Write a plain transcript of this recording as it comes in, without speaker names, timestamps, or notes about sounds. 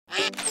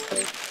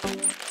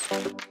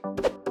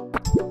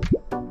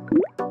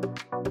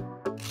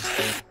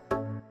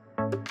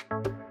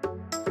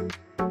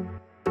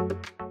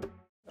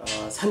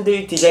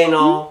산들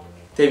디자이너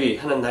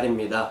데뷔하는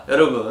날입니다.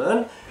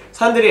 여러분,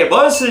 산들이의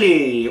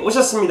먼슬리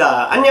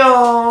오셨습니다.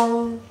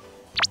 안녕!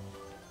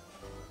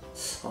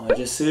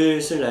 이제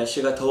슬슬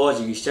날씨가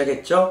더워지기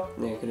시작했죠?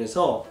 네,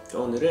 그래서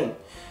오늘은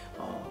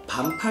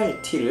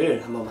반팔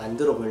티를 한번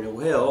만들어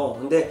보려고 해요.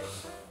 근데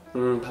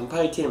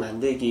반팔 티를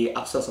만들기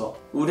앞서서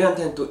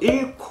우리한테는 또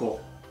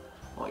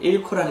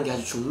 1코라는 게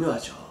아주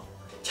중요하죠.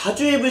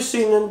 자주 입을 수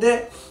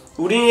있는데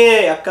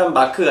우리의 약간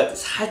마크 같은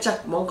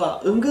살짝 뭔가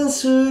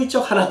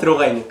은근슬쩍 하나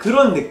들어가 있는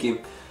그런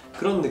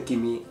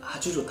느낌이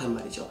아주 좋단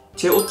말이죠.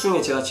 제 옷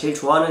중에 제가 제일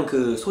좋아하는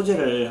그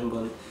소재를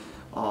한번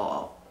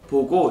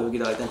보고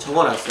여기다가 일단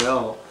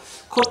적어놨어요.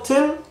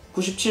 커튼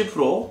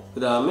 97%,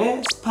 그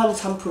다음에 스판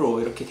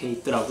 3% 이렇게 돼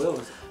있더라고요.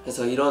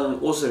 그래서 이런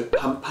옷을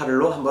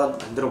반팔로 한번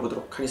만들어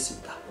보도록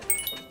하겠습니다.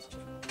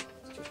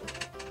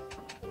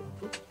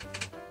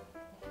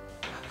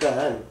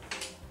 약간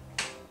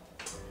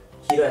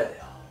길어야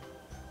돼요.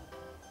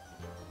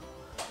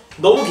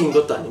 너무 긴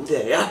것도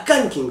아닌데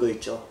약간 긴 거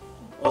있죠?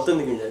 어떤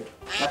느낌인지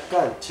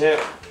약간 제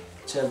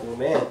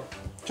몸에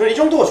저는 이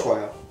정도가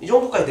좋아요. 이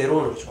정도까지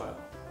내려오는 게 좋아요.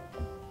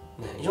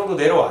 네, 이 정도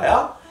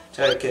내려와야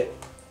제가 이렇게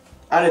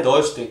안에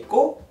넣을 수도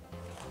있고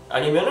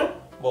아니면은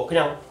뭐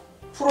그냥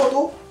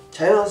풀어도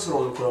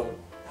자연스러운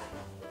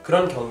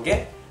그런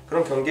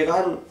경계가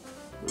한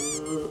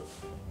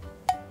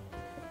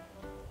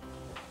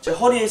제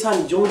허리에서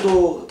한 이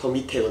정도 더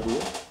밑에거든요.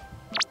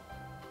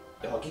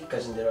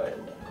 여기까지 내려와야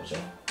된다는 거죠.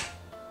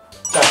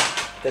 자,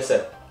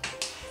 됐어요.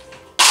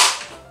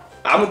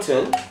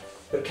 아무튼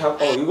이렇게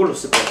하고 이걸로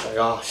쓸 거니까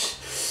야,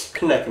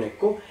 큰일 날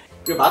뻔했고.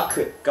 그리고 마크,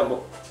 그러니까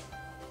뭐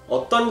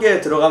어떤 게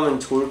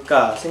들어가면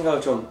좋을까 생각을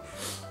좀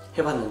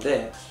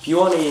해봤는데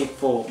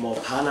B1A4, 뭐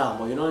바나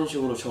뭐 이런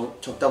식으로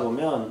적다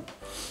보면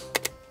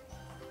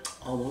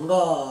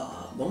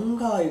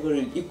뭔가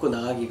이걸 입고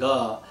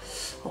나가기가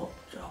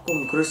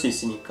조금 그럴 수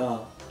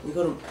있으니까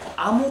이거를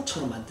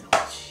암호처럼 만드는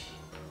거지.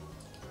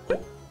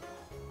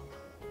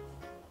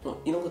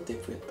 이런 것도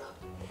예쁘겠다.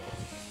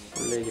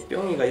 원래 이게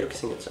뿅이가 이렇게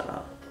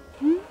생겼잖아.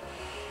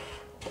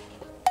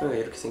 뿅이가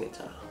이렇게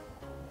생겼잖아.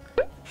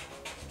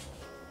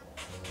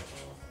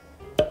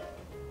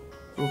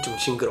 좀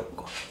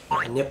징그럽고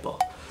안 예뻐.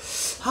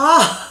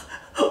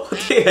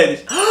 어떻게 해야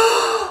되지?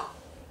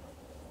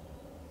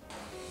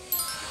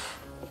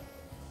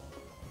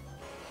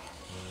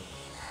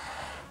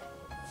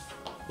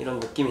 이런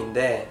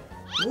느낌인데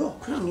뭐야,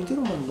 그냥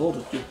이대로만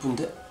넣어도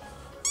예쁜데?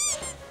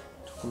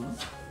 잠깐만.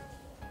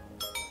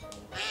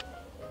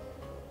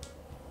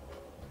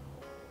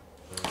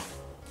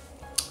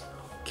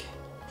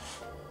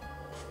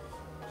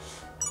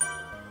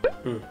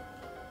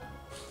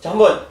 자,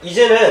 한번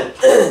이제는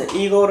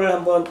이거를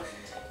한번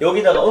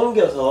여기다가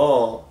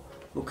옮겨서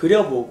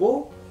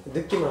그려보고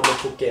느낌을 한번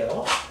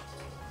볼게요.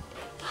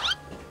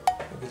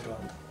 여기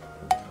들어간다.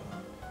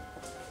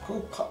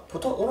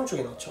 보통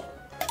오른쪽에 넣죠?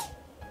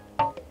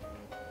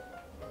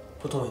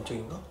 보통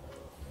왼쪽인가?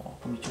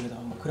 그럼 이쪽에다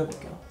한번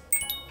그려볼게요.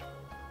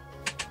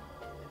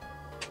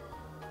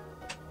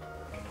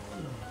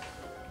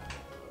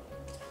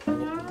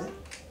 예쁜데?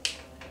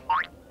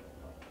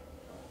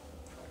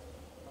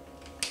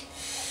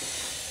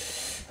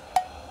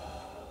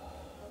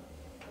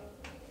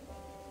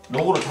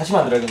 로고를 다시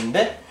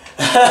만들어야겠는데?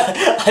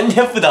 안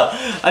예쁘다.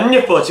 안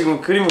예뻐.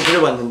 지금 그림을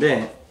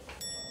그려봤는데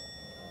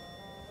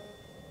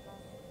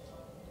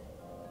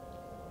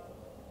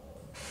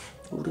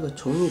우리가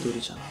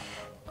종이돌이잖아.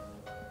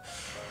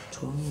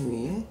 종이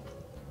위에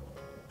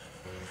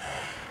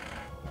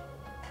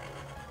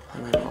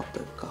바나나는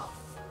어떨까?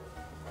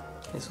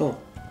 그래서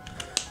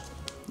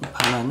이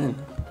바나나는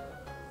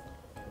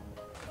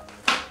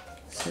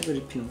색을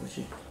입히는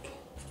거지.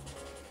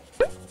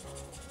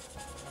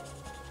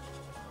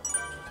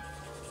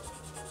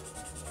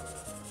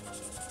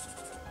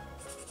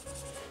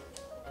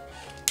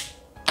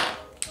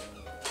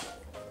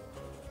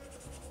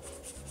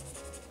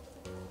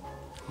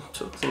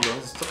 초록색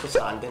넣어서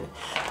섞어서 안 되네.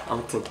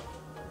 아무튼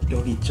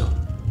여기 있죠.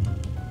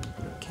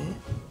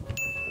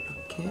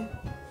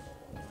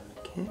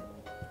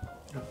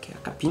 이렇게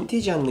약간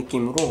빈티지한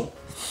느낌으로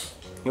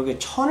여기에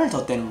천을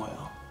덧대는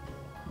거예요.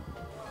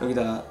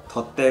 여기다가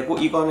덧대고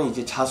이거는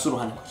이제 자수로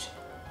하는 거지.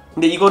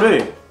 근데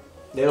이거를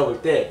내가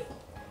볼 때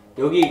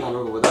여기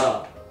가는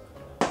것보다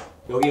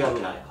여기 가는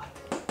게 나을 것 같아.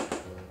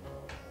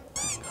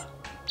 아닌가?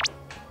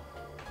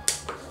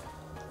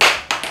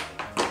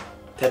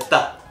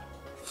 됐다.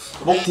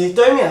 목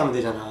뒷덜미에 하면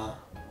되잖아.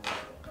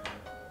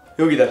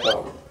 여기다가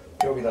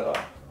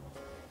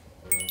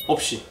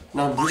없이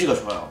난 무지가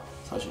좋아요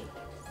사실.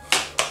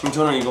 그럼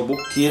저는 이거 목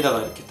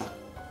뒤에다가 이렇게 딱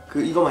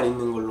이거만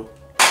있는 걸로.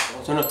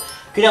 저는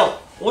그냥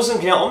옷은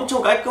그냥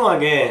엄청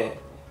깔끔하게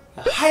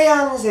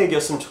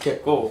하얀색이었으면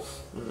좋겠고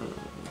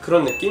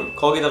그런 느낌?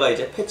 거기다가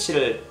이제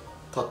패치를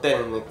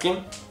덧대는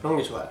느낌? 그런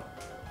게 좋아요.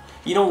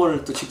 이런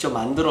거를 또 직접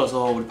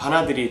만들어서 우리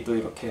바나들이 또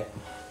이렇게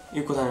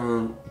입고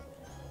다니면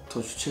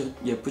더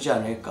예쁘지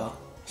않을까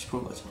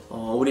싶은 거죠.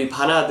 우리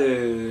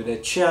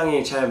반아들의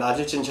취향이 잘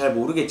맞을지는 잘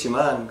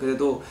모르겠지만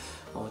그래도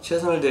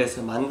최선을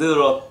다해서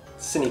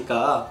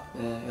만들었으니까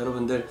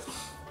여러분들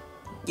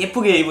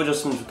예쁘게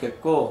입어줬으면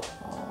좋겠고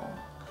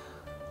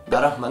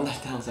나랑 만날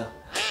때 항상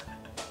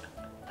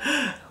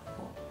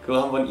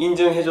그거 한번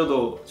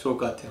인증해줘도 좋을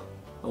것 같아요.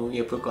 너무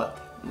예쁠 것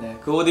같아요. 네,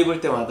 그 옷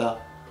입을 때마다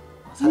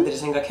산들이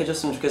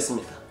생각해줬으면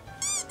좋겠습니다.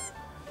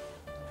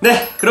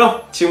 네,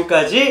 그럼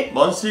지금까지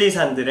먼슬리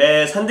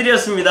산들의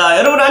산들이었습니다.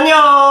 여러분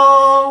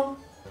안녕!